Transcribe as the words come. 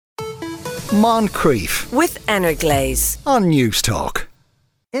Moncrief with Energlaze on News Talk.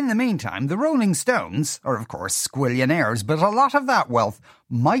 In the meantime, the Rolling Stones are, of course, squillionaires, but a lot of that wealth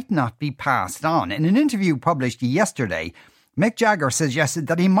might not be passed on. In an interview published yesterday, Mick Jagger suggested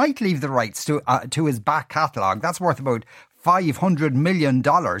that he might leave the rights to his back catalogue, that's worth about $500 million,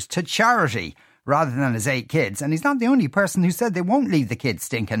 to charity rather than his 8 kids. And he's not the only person who said they won't leave the kids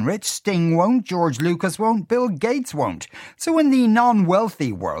stinking rich. Sting won't, George Lucas won't, Bill Gates won't. So in the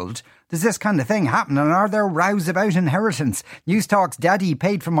non-wealthy world, does this kind of thing happen, and are there rows about inheritance? News Talk's Daddy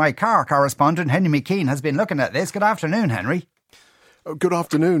Paid for My Car correspondent Henry McKean has been looking at this. Good afternoon, Henry. Good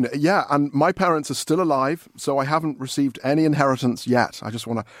afternoon. Yeah, and my parents are still alive, so I haven't received any inheritance yet. I just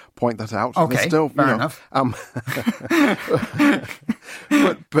want to point that out. Okay, still, fair enough.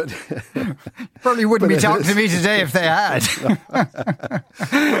 but probably wouldn't be talking to me today if they had.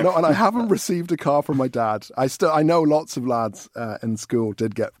 No, and I haven't received a car from my dad. I know lots of lads in school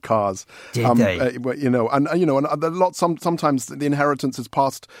did get cars. Did they? But, sometimes the inheritance is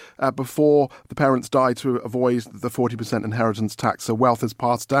passed before the parents die to avoid the 40% inheritance tax. So wealth is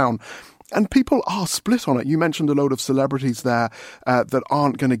passed down. And people are split on it. You mentioned a load of celebrities there that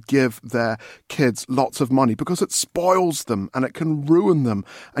aren't going to give their kids lots of money because it spoils them and it can ruin them.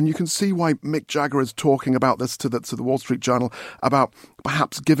 And you can see why Mick Jagger is talking about this to the Wall Street Journal, about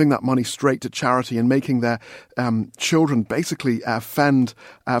perhaps giving that money straight to charity and making their children basically fend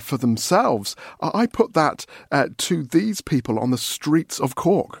for themselves. I put that to these people on the streets of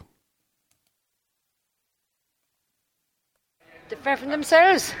Cork. Defend from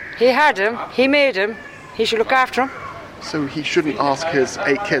themselves. He had him. He made him. He should look after him. So he shouldn't ask his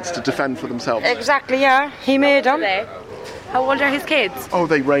 8 kids to defend for themselves? Exactly, yeah. He made them. How old are his kids? Oh,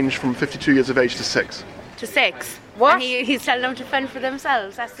 they range from 52 years of age to 6. To 6? What? And he's telling them to fend for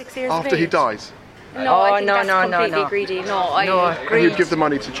themselves at 6 years of age? After he dies? No, I think that's no, completely no. greedy. And he'd give the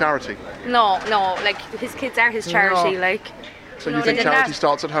money to charity? No, like his kids are his charity, like... So you think charity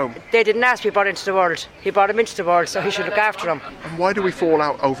starts at home? They didn't ask to be brought into the world. He brought them into the world, so he should look after them. And why do we fall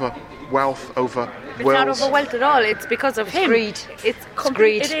out over wealth, over It's wills? not over wealth at all. It's because of him. Greed. It's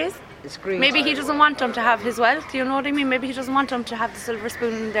greed. It is. It's greed. Maybe he doesn't want them to have his wealth. Do you know what I mean? Maybe he doesn't want them to have the silver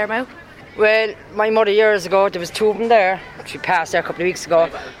spoon in their mouth. Well, my mother years ago, there was 2 of them there. She passed there a couple of weeks ago.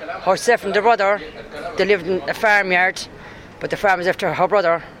 Herself and the brother, they lived in a farmyard, but the farm was after her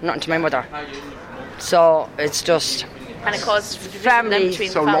brother, not to my mother. So it's just... And it caused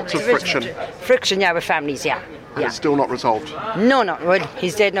families. So lots of friction. Friction, yeah, with families, yeah. And it's still not resolved? No. Well,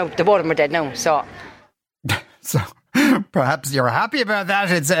 he's dead now. The both of them are dead now, so... So perhaps you're happy about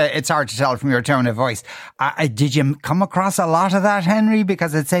that. It's hard to tell from your tone of voice. Did you come across a lot of that, Henry?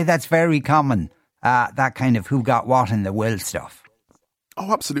 Because I'd say that's very common, that kind of who got what in the will stuff.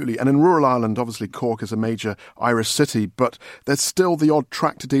 Oh, absolutely. And in rural Ireland, obviously Cork is a major Irish city, but there's still the odd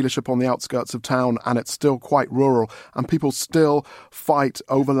tractor dealership on the outskirts of town, and it's still quite rural, and people still fight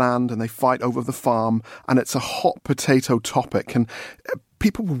over land and they fight over the farm, and it's a hot potato topic. And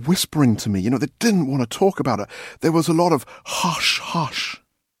people were whispering to me, they didn't want to talk about it. There was a lot of hush, hush.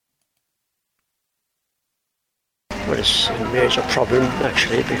 Well, it's a major problem,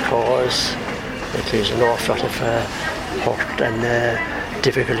 actually, because it is an awful lot of hurt and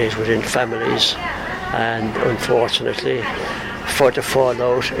difficulties within families, and unfortunately for the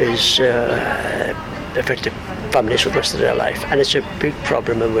fallout is affecting families for the rest of their life, and it's a big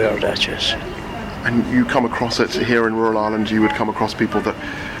problem, and we're aware of that, yes. And you come across it here in rural Ireland, you would come across people that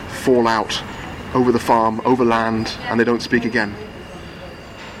fall out over the farm, over land, and they don't speak again?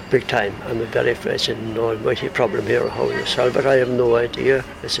 Big time. I'm very afraid it's an almighty problem here at home yourself, but I have no idea.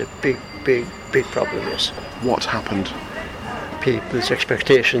 It's a big problem, yes. What happened? People's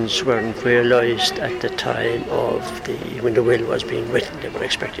expectations weren't realised at the time when the will was being written. They were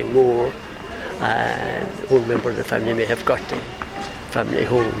expecting more, and one member of the family may have got the family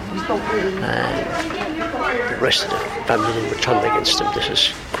home, and the rest of the family would turn against them. This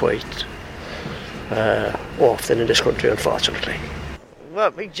is quite often in this country, unfortunately.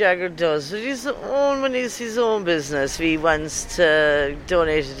 What Mick Jagger does, it's his own business. If he wants to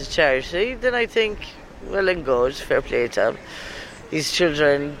donate it to charity, then I think well and good, fair play to him. His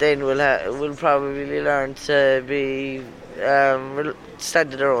children then will probably learn to be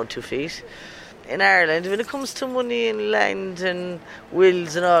stand on their own 2 feet. In Ireland, when it comes to money and land and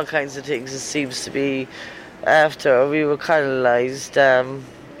wills and all kinds of things, it seems to be, after we were colonised,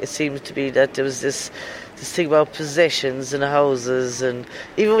 it seems to be that there was this thing about possessions and houses, and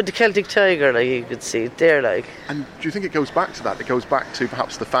even with the Celtic Tiger, like, you could see it there, like. And do you think it goes back to that? It goes back to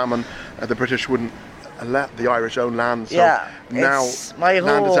perhaps the famine. The British wouldn't let the Irish own land, so now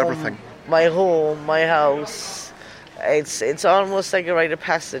land is everything. My home, my house, it's almost like a rite of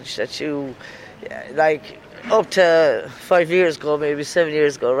passage that you, like, up to 5 years ago, maybe 7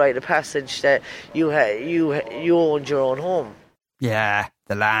 years ago, rite of passage that you owned your own home. Yeah,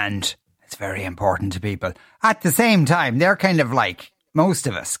 the land. It's very important to people. At the same time, they're kind of like most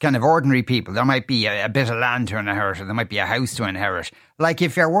of us, kind of ordinary people. There might be a bit of land to inherit, or there might be a house to inherit. Like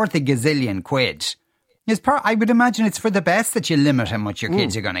if you're worth a gazillion quid, I would imagine it's for the best that you limit how much your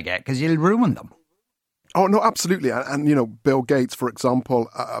kids are going to get, because you'll ruin them. Oh, no, absolutely. And you know, Bill Gates, for example,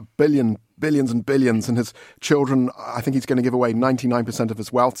 billions and billions, and his children, I think he's going to give away 99% of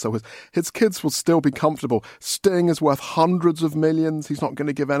his wealth, so his kids will still be comfortable. Sting is worth hundreds of millions. He's not going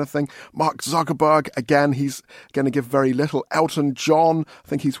to give anything. Mark Zuckerberg, again, he's going to give very little. Elton John, I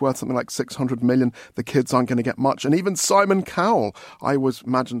think he's worth something like 600 million. The kids aren't going to get much. And even Simon Cowell, I always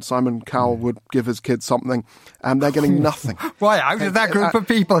imagined Simon Cowell would give his kids something, and they're getting nothing. Why, out of that group of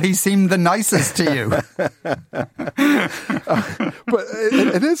people, he seemed the nicest to you. But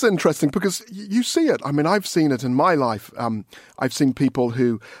it is interesting because you see it. I mean, I've seen it in my life. I've seen people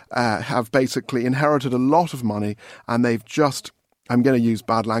who have basically inherited a lot of money, and they've just, I'm going to use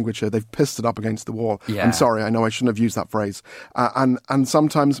bad language here, they've pissed it up against the wall. Yeah. I'm sorry, I know I shouldn't have used that phrase. And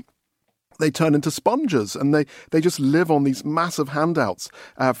sometimes they turn into sponges, and they just live on these massive handouts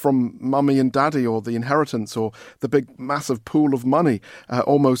from mummy and daddy, or the inheritance, or the big massive pool of money,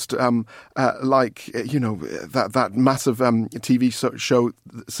 almost like, you know, that massive TV show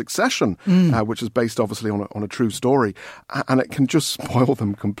Succession, which is based obviously on a true story, and it can just spoil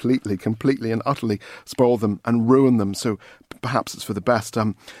them completely and utterly spoil them and ruin them. So perhaps it's for the best.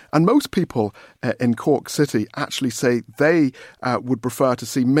 And most people in Cork City actually say they would prefer to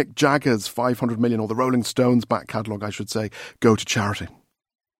see Mick Jagger's 500 million, or the Rolling Stones back catalogue, I should say, go to charity.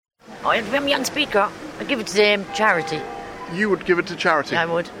 I'm on speaker. I'd give it to charity. You would give it to charity? I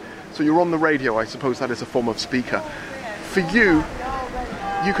would. So you're on the radio, I suppose that is a form of speaker. For you,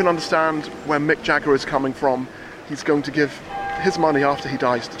 you can understand where Mick Jagger is coming from. He's going to give his money after he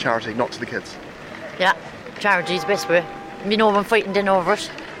dies to charity, not to the kids. Yeah, charity's the best way. You know, I'm fighting then over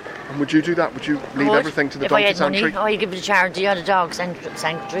it. And would you do that? Would you leave everything to the donkey sanctuary? If I had money, I'd give it to charity or the dog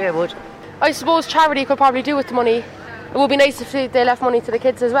sanctuary, I would. I suppose charity could probably do with the money. It would be nice if they left money to the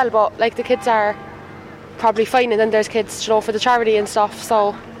kids as well, but like the kids are probably fine, and then there's kids, you know, for the charity and stuff,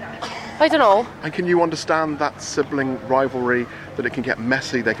 so I don't know. And can you understand that sibling rivalry, that it can get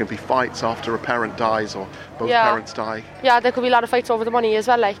messy, there can be fights after a parent dies or both parents die? Yeah, there could be a lot of fights over the money as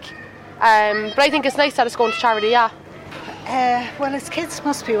well, like. But I think it's nice that it's going to charity, yeah. Well, his kids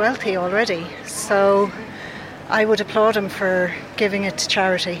must be wealthy already, so I would applaud him for giving it to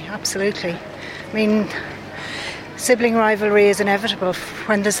charity, absolutely. I mean, sibling rivalry is inevitable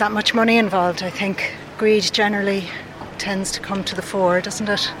when there's that much money involved. I think greed generally tends to come to the fore, doesn't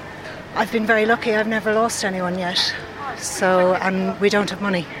it? I've been very lucky, I've never lost anyone yet, and we don't have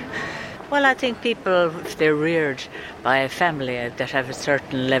money. Well, I think people, if they're reared by a family that have a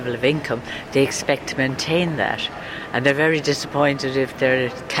certain level of income, they expect to maintain that. And they're very disappointed if they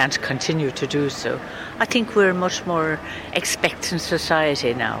can't continue to do so. I think we're a much more expectant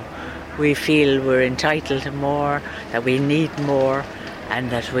society now. We feel we're entitled to more, that we need more, and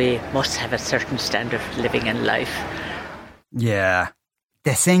that we must have a certain standard of living in life. Yeah.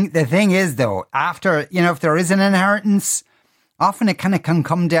 The thing is, though, after, you know, if there is an inheritance, often it kind of can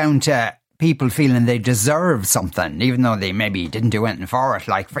come down to people feeling they deserve something, even though they maybe didn't do anything for it.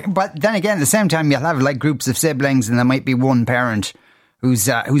 But then again, at the same time, you'll have like groups of siblings, and there might be one parent who's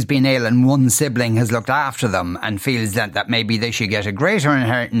been ill, and one sibling has looked after them and feels that maybe they should get a greater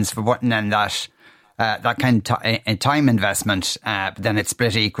inheritance for putting in that kind of time investment. But then it's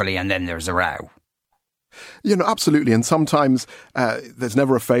split equally, and then there's a row. You know, absolutely. And sometimes there's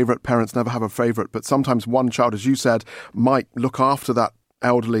never a favourite. Parents never have a favourite. But sometimes one child, as you said, might look after that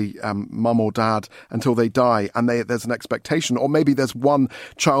elderly mum or dad until they die, and there's an expectation. Or maybe there's one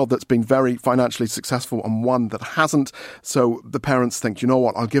child that's been very financially successful and one that hasn't. So the parents think, you know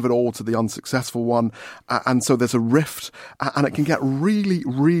what, I'll give it all to the unsuccessful one. And so there's a rift, and it can get really,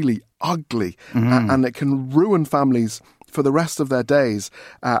 really ugly. And it can ruin families for the rest of their days.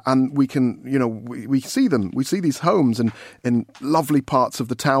 And we can, you know, we see them. We see these homes in lovely parts of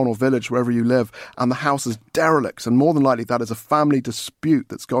the town or village, wherever you live, and the house is derelict. And more than likely, that is a family dispute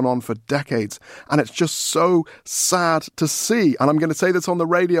that's gone on for decades. And it's just so sad to see. And I'm going to say this on the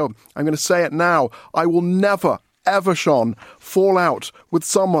radio. I'm going to say it now. I will never, ever, Sean, fall out with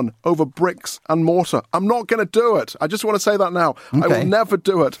someone over bricks and mortar. I'm not going to do it. I just want to say that now. Okay. I will never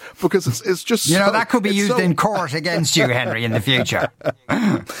do it because it's just that could be used in court against you, Henry, in the future.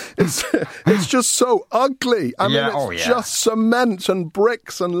 It's just so ugly. I mean, it's just cement and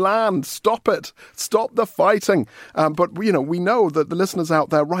bricks and land. Stop it. Stop the fighting. But, we know that the listeners out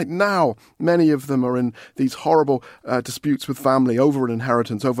there right now, many of them are in these horrible disputes with family over an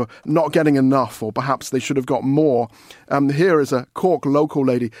inheritance, over not getting enough, or perhaps they should have got more. Here is a Cork local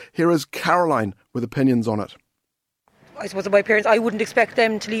lady. Here is Caroline with opinions on it. I suppose my parents, I wouldn't expect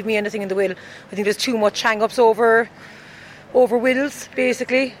them to leave me anything in the will. I think there's too much hang-ups over wills,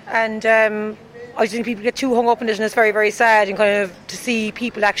 basically. And I think people get too hung up in it, and it's very, very sad, and kind of to see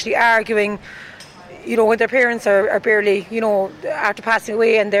people actually arguing, when their parents are barely, after passing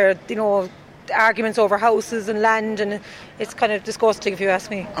away, and they're, arguments over houses and land, and it's kind of disgusting if you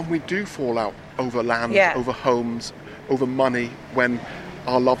ask me. And we do fall out over land, over homes, over money when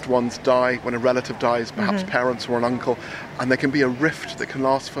our loved ones die, when a relative dies, perhaps parents or an uncle, and there can be a rift that can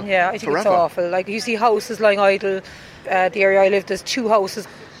last for I think forever. It's awful. Like, you see houses lying idle. The area I live, there's 2 houses,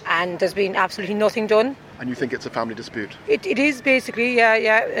 and there's been absolutely nothing done. And you think it's a family dispute? It is basically,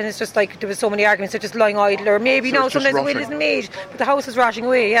 yeah. And it's just like there was so many arguments, they're just lying idle, or maybe so sometimes the will isn't made, but the house is rotting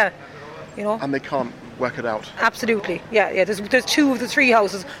away, And they can't work it out. Absolutely, yeah. There's 2 of the 3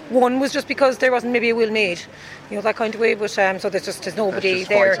 houses. One was just because there wasn't maybe a will made, that kind of way. But so there's nobody just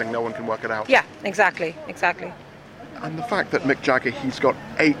there. Fighting, no one can work it out. Yeah, exactly. And the fact that Mick Jagger, he's got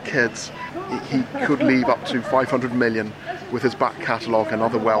 8 kids, he could leave up to 500 million with his back catalogue and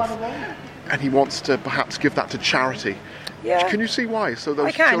other wealth, and he wants to perhaps give that to charity. Yeah. Can you see why? So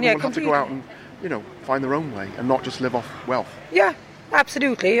those children will have to go out and, find their own way and not just live off wealth. Yeah.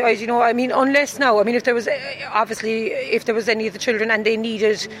 Absolutely. Unless now, if there was, if there was any of the children and they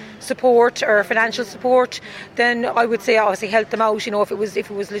needed support or financial support, then I would say obviously help them out, if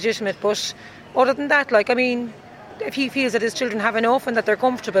it was legitimate. But other than that, if he feels that his children have enough and that they're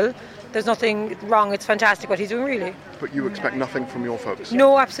comfortable, there's nothing wrong. It's fantastic what he's doing, really. But you expect nothing from your folks?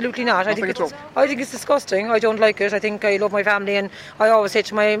 No, absolutely not. Nothing I think it's disgusting. I don't like it. I think I love my family, and I always say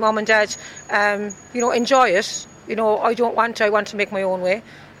to my mum and dad, enjoy it. I want to make my own way,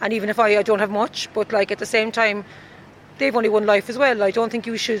 and even if I don't have much, but at the same time, they've only one life as well. I don't think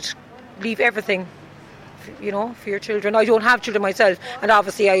you should leave everything, for your children. I don't have children myself, and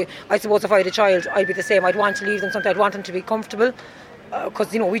obviously I suppose if I had a child, I'd be the same. I'd want to leave them something. I'd want them to be comfortable,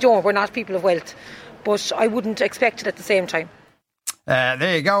 because we're not people of wealth, but I wouldn't expect it at the same time.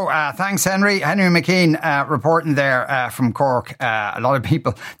 There you go. Thanks, Henry. Henry McKean reporting there from Cork. A lot of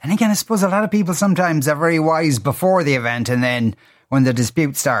people, and again, I suppose a lot of people sometimes are very wise before the event, and then when the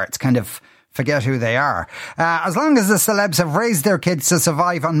dispute starts, kind of forget who they are. As long as the celebs have raised their kids to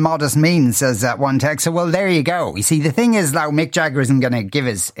survive on modest means, says one texter. Well, there you go. You see, the thing is now, Mick Jagger isn't going to give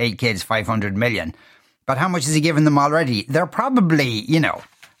his 8 kids 500 million. But how much has he given them already? They're probably,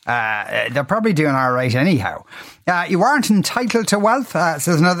 they're probably doing all right anyhow. You aren't entitled to wealth,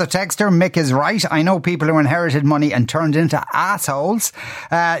 says another texter. Mick is right. I know people who inherited money and turned into assholes.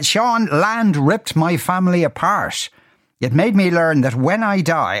 Sean, land ripped my family apart. It made me learn that when I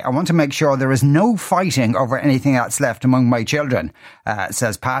die, I want to make sure there is no fighting over anything that's left among my children,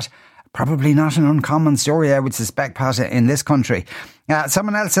 says Pat. Probably not an uncommon story, I would suspect, Pat, in this country.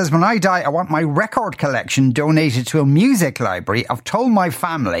 Someone else says, when I die, I want my record collection donated to a music library. I've told my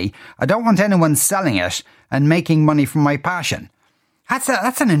family I don't want anyone selling it and making money from my passion.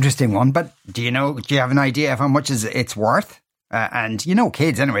 That's an interesting one, but do you have an idea of how much it's worth? And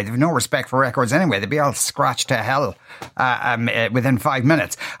kids anyway, they've no respect for records anyway. They'd be all scratched to hell within 5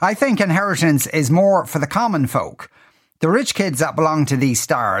 minutes. I think inheritance is more for the common folk. The rich kids that belong to these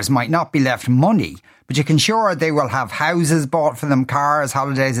stars might not be left money, but you can sure they will have houses bought for them, cars,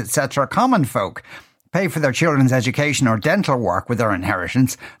 holidays, etc. Common folk pay for their children's education or dental work with their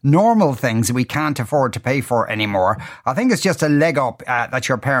inheritance. Normal things we can't afford to pay for anymore. I think it's just a leg up that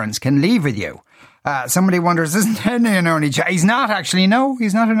your parents can leave with you. Somebody wonders, isn't Henry an only child? He's not actually, no,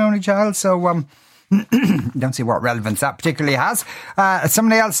 he's not an only child, so don't see what relevance that particularly has.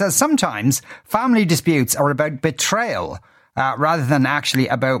 Somebody else says, sometimes family disputes are about betrayal rather than actually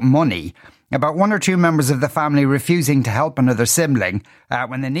about money. About 1 or 2 members of the family refusing to help another sibling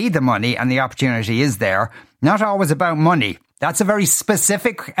when they need the money and the opportunity is there. Not always about money. That's a very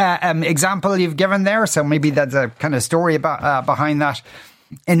specific example you've given there, so maybe that's a kind of story about behind that.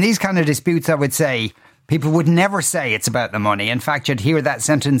 In these kind of disputes, I would say, people would never say it's about the money. In fact, you'd hear that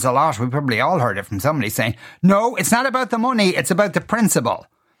sentence a lot. We probably all heard it from somebody saying, no, it's not about the money, it's about the principle.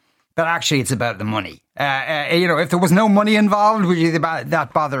 But actually, it's about the money. If there was no money involved, would you be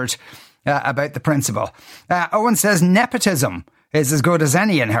that bothered about the principle. Owen says nepotism is as good as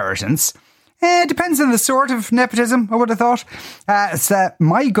any inheritance. It depends on the sort of nepotism, I would have thought.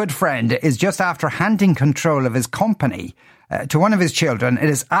 My good friend is just after handing control of his company to one of his children. It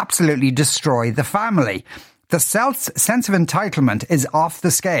has absolutely destroyed the family. The sense of entitlement is off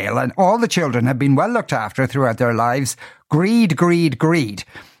the scale, and all the children have been well looked after throughout their lives. Greed, greed, greed.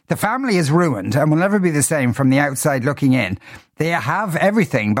 The family is ruined and will never be the same from the outside looking in. They have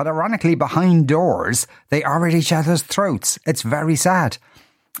everything, but ironically behind doors, they are at each other's throats. It's very sad.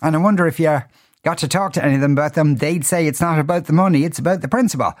 And I wonder if you got to talk to any of them about them, they'd say it's not about the money, it's about the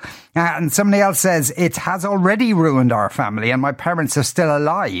principle. And somebody else says, it has already ruined our family and my parents are still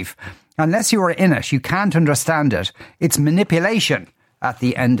alive. Unless you are in it, you can't understand it. It's manipulation at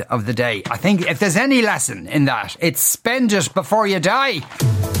the end of the day. I think if there's any lesson in that, it's spend it before you die.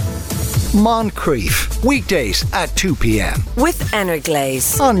 Moncrief, weekdays at 2 p.m. with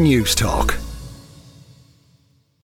Energlaze on News Talk.